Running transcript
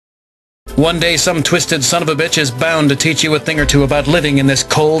One day some twisted son of a bitch is bound to teach you a thing or two about living in this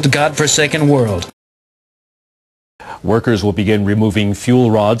cold, godforsaken world. Workers will begin removing fuel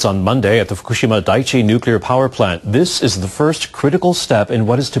rods on Monday at the Fukushima Daiichi nuclear power plant. This is the first critical step in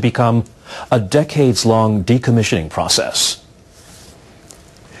what is to become a decades-long decommissioning process.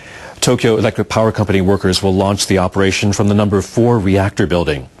 Tokyo Electric Power Company workers will launch the operation from the number 4 reactor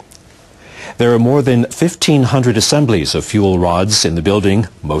building. There are more than 1,500 assemblies of fuel rods in the building.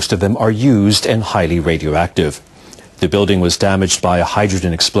 Most of them are used and highly radioactive. The building was damaged by a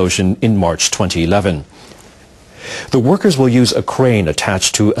hydrogen explosion in March 2011. The workers will use a crane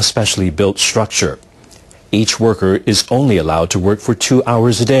attached to a specially built structure. Each worker is only allowed to work for 2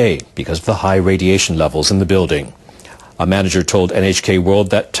 hours a day because of the high radiation levels in the building. A manager told NHK World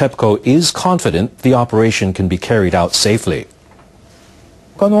that TEPCO is confident the operation can be carried out safely.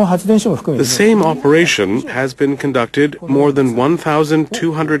 The same operation has been conducted more than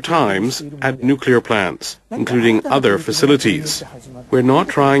 1,200 times at nuclear plants, including other facilities. We're not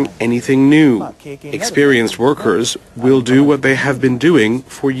trying anything new. Experienced workers will do what they have been doing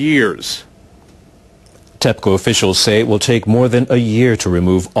for years. TEPCO officials say it will take more than a year to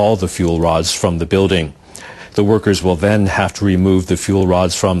remove all the fuel rods from the building. The workers will then have to remove the fuel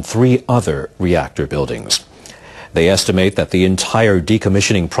rods from 3 other reactor buildings. They estimate that the entire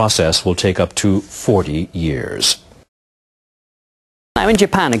decommissioning process will take up to 40 years. Now in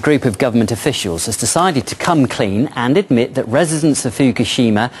Japan, a group of government officials has decided to come clean and admit that residents of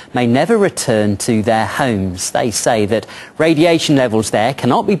Fukushima may never return to their homes. They say that radiation levels there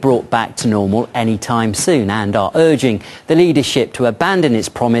cannot be brought back to normal anytime soon and are urging the leadership to abandon its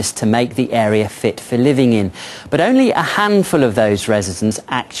promise to make the area fit for living in. But only a handful of those residents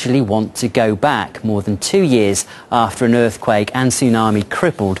actually want to go back, more than 2 years after an earthquake and tsunami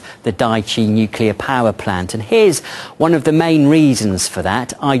crippled the Daiichi nuclear power plant. And here's one of the main reasons for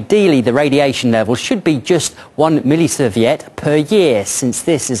that. Ideally, the radiation level should be just 1 millisievert per year. Since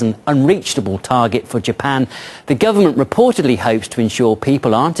this is an unreachable target for Japan, the government reportedly hopes to ensure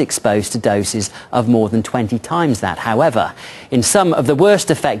people aren't exposed to doses of more than 20 times that. However, in some of the worst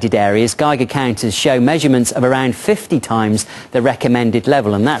affected areas, Geiger counters show measurements of around 50 times the recommended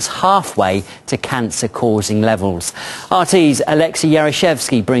level, and that's halfway to cancer-causing levels. RT's Alexei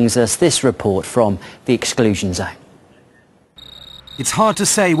Yaroshevsky brings us this report from the exclusion zone. It's hard to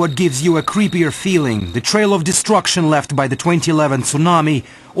say what gives you a creepier feeling, the trail of destruction left by the 2011 tsunami,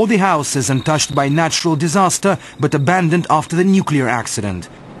 or the houses untouched by natural disaster but abandoned after the nuclear accident.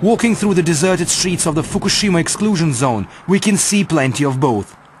 Walking through the deserted streets of the Fukushima exclusion zone, we can see plenty of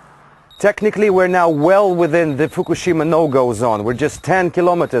both. Technically, we're now well within the Fukushima no-go zone. We're just 10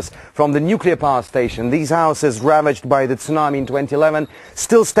 kilometers from the nuclear power station. These houses ravaged by the tsunami in 2011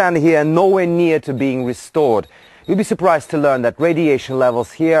 still stand here, nowhere near to being restored. You'll be surprised to learn that radiation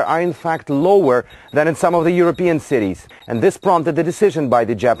levels here are in fact lower than in some of the European cities. And this prompted the decision by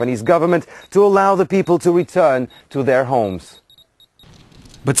the Japanese government to allow the people to return to their homes.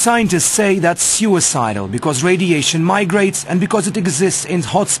 But scientists say that's suicidal because radiation migrates and because it exists in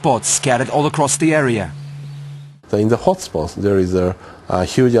hotspots scattered all across the area. In the hotspots there is a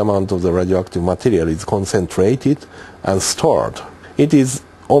huge amount of the radioactive material is concentrated and stored. It is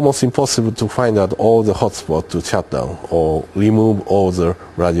almost impossible to find out all the hotspots to shut down or remove all the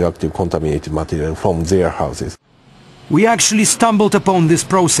radioactive contaminated material from their houses. We actually stumbled upon this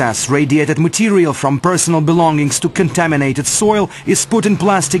process. Radiated material from personal belongings to contaminated soil is put in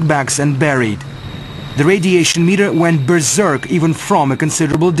plastic bags and buried. The radiation meter went berserk even from a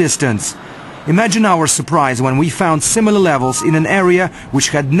considerable distance. Imagine our surprise when we found similar levels in an area which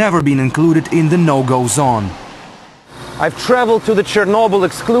had never been included in the no-go zone. I've traveled to the Chernobyl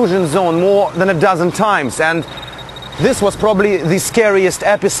exclusion zone more than a dozen times, and this was probably the scariest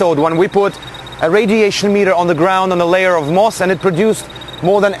episode when we put a radiation meter on the ground on a layer of moss and it produced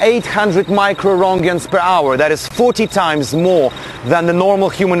more than 800 microröntgens per hour. That is 40 times more than the normal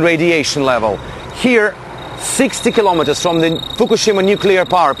human radiation level. Here, 60 kilometers from the Fukushima nuclear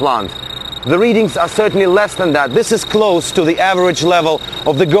power plant. The readings are certainly less than that. This is close to the average level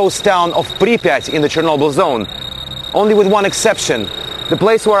of the ghost town of Pripyat in the Chernobyl zone. Only with one exception. The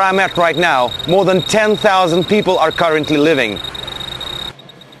place where I'm at right now, more than 10,000 people are currently living.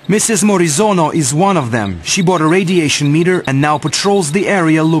 Mrs. Morizono is one of them. She bought a radiation meter and now patrols the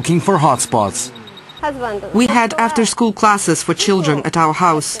area looking for hotspots. We had after-school classes for children at our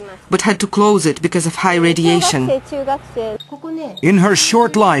house, but had to close it because of high radiation. In her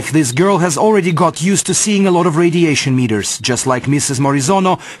short life, this girl has already got used to seeing a lot of radiation meters. Just like Mrs.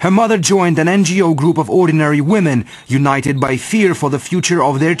 Morizono, her mother joined an NGO group of ordinary women, united by fear for the future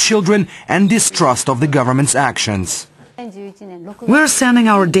of their children and distrust of the government's actions. We're sending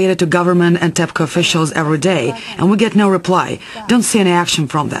our data to government and TEPCO officials every day, and we get no reply. Don't see any action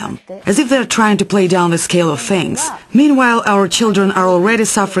from them. As if they're trying to play down the scale of things. Meanwhile, our children are already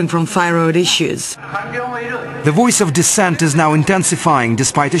suffering from thyroid issues. The voice of dissent is now intensifying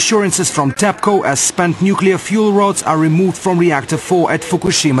despite assurances from TEPCO as spent nuclear fuel rods are removed from reactor 4 at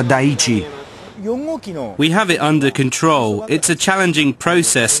Fukushima Daiichi. We have it under control. It's a challenging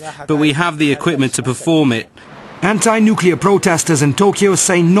process, but we have the equipment to perform it. Anti-nuclear protesters in Tokyo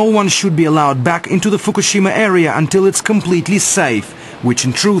say no one should be allowed back into the Fukushima area until it's completely safe, which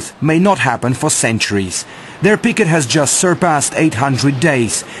in truth may not happen for centuries. Their picket has just surpassed 800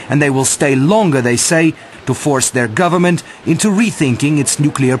 days, and they will stay longer, they say, to force their government into rethinking its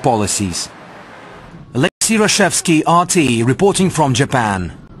nuclear policies. Alexei Rashevsky, RT, reporting from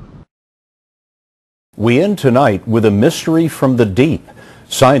Japan. We end tonight with a mystery from the deep.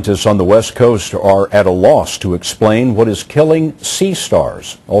 Scientists on the West Coast are at a loss to explain what is killing sea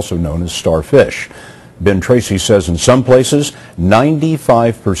stars, also known as starfish. Ben Tracy says in some places,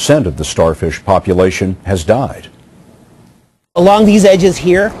 95% of the starfish population has died. Along these edges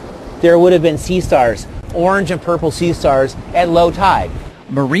here, there would have been sea stars, orange and purple sea stars, at low tide.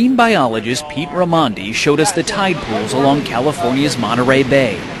 Marine biologist Pete Raimondi showed us the tide pools along California's Monterey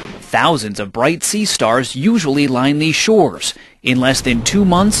Bay. Thousands of bright sea stars usually line these shores. In less than 2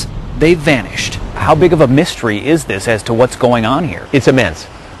 months, they've vanished. How big of a mystery is this as to what's going on here? It's immense.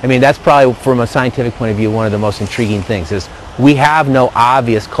 I mean, that's probably, from a scientific point of view, one of the most intriguing things is we have no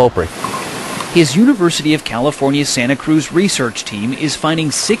obvious culprit. His University of California Santa Cruz research team is finding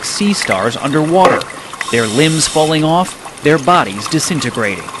 6 sea stars underwater. Their limbs falling off, their bodies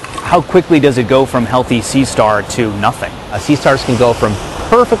disintegrating. How quickly does it go from healthy sea star to nothing? Sea stars can go from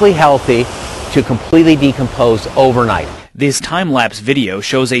perfectly healthy to completely decomposed overnight. This time-lapse video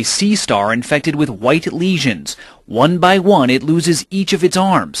shows a sea star infected with white lesions. One by one, it loses each of its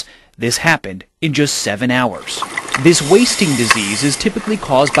arms. This happened in just 7 hours. This wasting disease is typically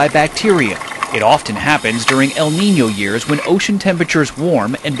caused by bacteria. It often happens during El Niño years when ocean temperatures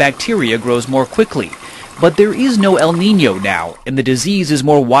warm and bacteria grows more quickly. But there is no El Niño now, and the disease is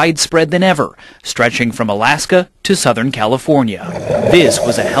more widespread than ever, stretching from Alaska to Southern California. This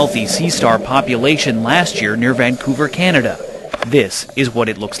was a healthy sea star population last year near Vancouver, Canada. This is what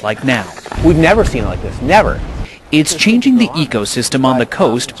it looks like now. We've never seen it like this, never. It's changing the ecosystem on the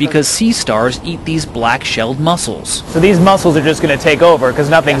coast because sea stars eat these black-shelled mussels. So these mussels are just going to take over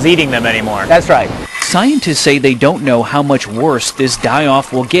because nothing's eating them anymore. That's right. Scientists say they don't know how much worse this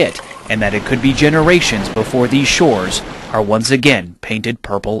die-off will get, and that it could be generations before these shores are once again painted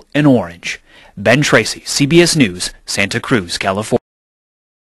purple and orange. Ben Tracy, CBS News, Santa Cruz, California.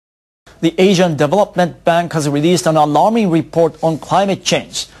 The Asian Development Bank has released an alarming report on climate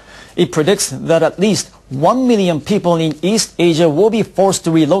change. It predicts that at least 1 million people in East Asia will be forced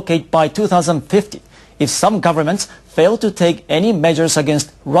to relocate by 2050 if some governments fail to take any measures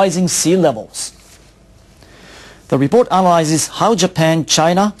against rising sea levels. The report analyzes how Japan,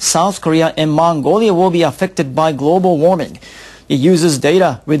 China, South Korea, and Mongolia will be affected by global warming. It uses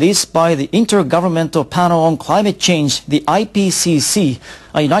data released by the Intergovernmental Panel on Climate Change, the IPCC,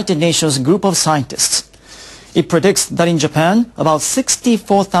 a United Nations group of scientists. It predicts that in Japan, about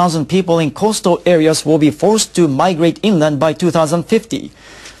 64,000 people in coastal areas will be forced to migrate inland by 2050.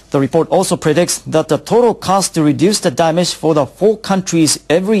 The report also predicts that the total cost to reduce the damage for the 4 countries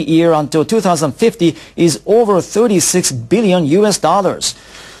every year until 2050 is over 36 billion US dollars.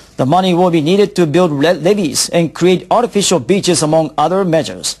 The money will be needed to build levees and create artificial beaches, among other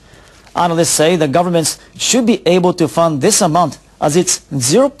measures. Analysts say the governments should be able to fund this amount as it's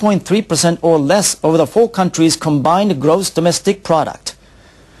 0.3% or less of the 4 countries' combined gross domestic product.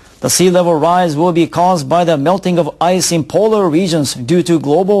 The sea level rise will be caused by the melting of ice in polar regions due to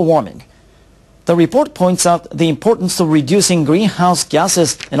global warming. The report points out the importance of reducing greenhouse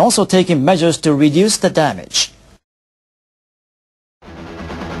gases and also taking measures to reduce the damage.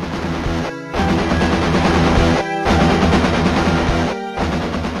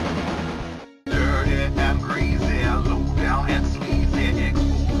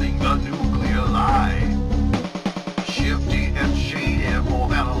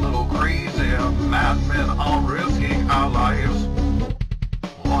 Madmen are risking our lives.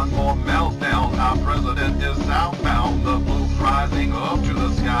 One more meltdown, our president is outbound, the blues rising up to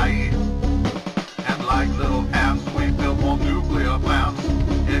the sky. And like little ants, we built more nuclear plants,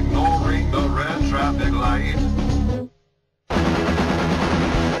 ignoring the red traffic light.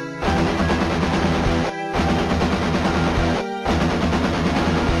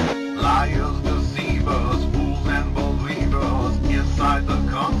 Liars, deceivers, fools and believers inside the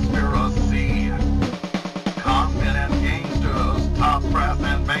conspiracy. Content and game.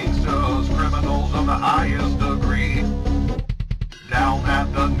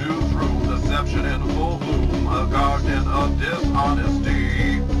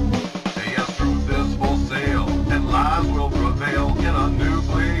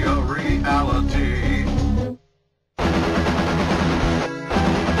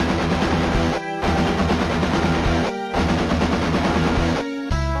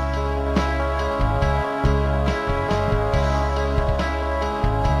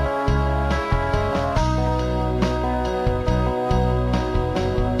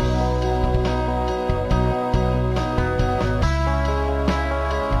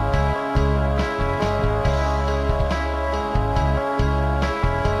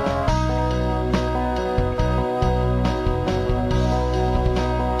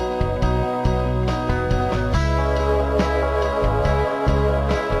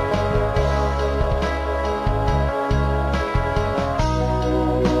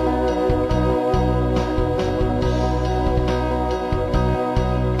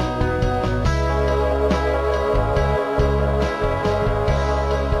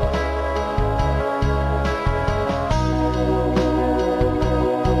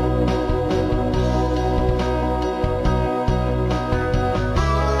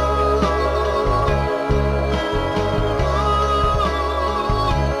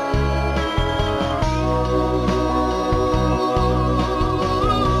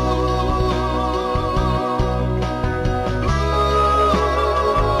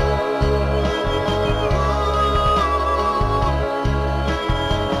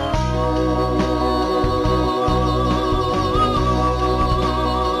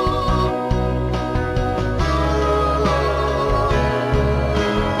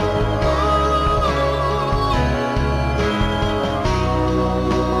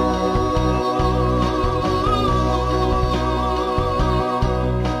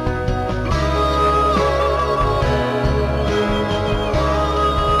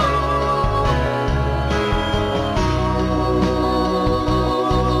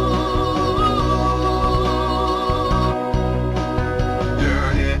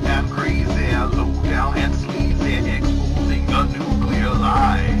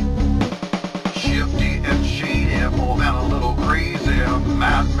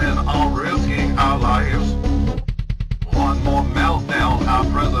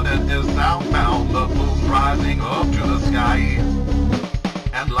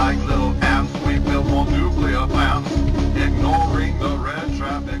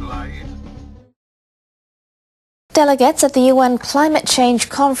 Delegates at the UN Climate Change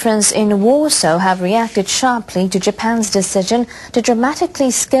Conference in Warsaw have reacted sharply to Japan's decision to dramatically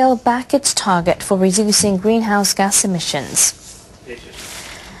scale back its target for reducing greenhouse gas emissions.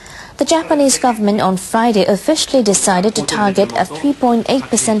 The Japanese government on Friday officially decided to target a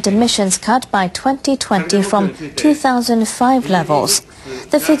 3.8% emissions cut by 2020 from 2005 levels.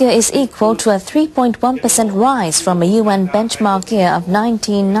 The figure is equal to a 3.1% rise from a UN benchmark year of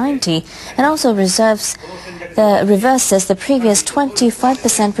 1990 and also reverses the previous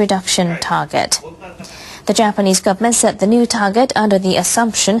 25% reduction target. The Japanese government set the new target under the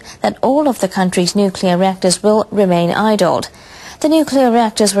assumption that all of the country's nuclear reactors will remain idled. The nuclear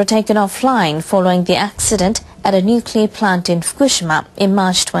reactors were taken offline following the accident at a nuclear plant in Fukushima in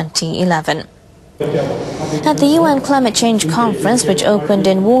March 2011. At the UN Climate Change Conference, which opened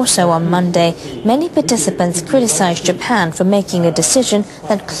in Warsaw on Monday, many participants criticized Japan for making a decision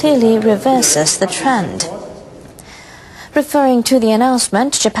that clearly reverses the trend. Referring to the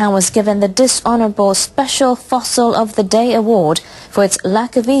announcement, Japan was given the Dishonorable Special Fossil of the Day award for its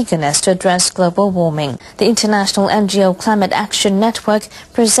lack of eagerness to address global warming. The international NGO Climate Action Network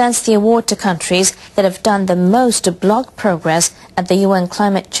presents the award to countries that have done the most to block progress at the UN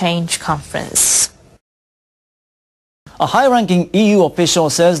Climate Change Conference. A high-ranking EU official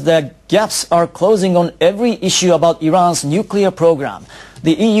says that gaps are closing on every issue about Iran's nuclear program.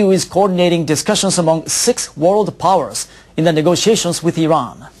 The EU is coordinating discussions among 6 world powers in the negotiations with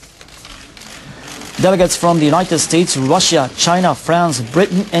Iran. Delegates from the United States, Russia, China, France,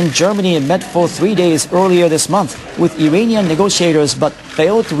 Britain and Germany met for 3 days earlier this month with Iranian negotiators but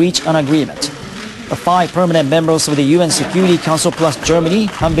failed to reach an agreement. The 5 permanent members of the UN Security Council plus Germany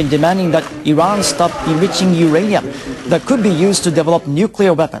have been demanding that Iran stop enriching uranium that could be used to develop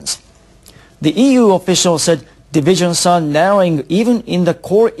nuclear weapons. The EU official said divisions are narrowing even in the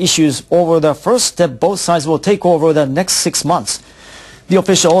core issues over the first step both sides will take over the next 6 months. The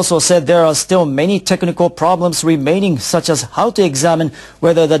official also said there are still many technical problems remaining, such as how to examine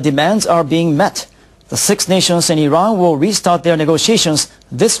whether the demands are being met. The 6 nations and Iran will restart their negotiations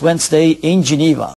this Wednesday in Geneva.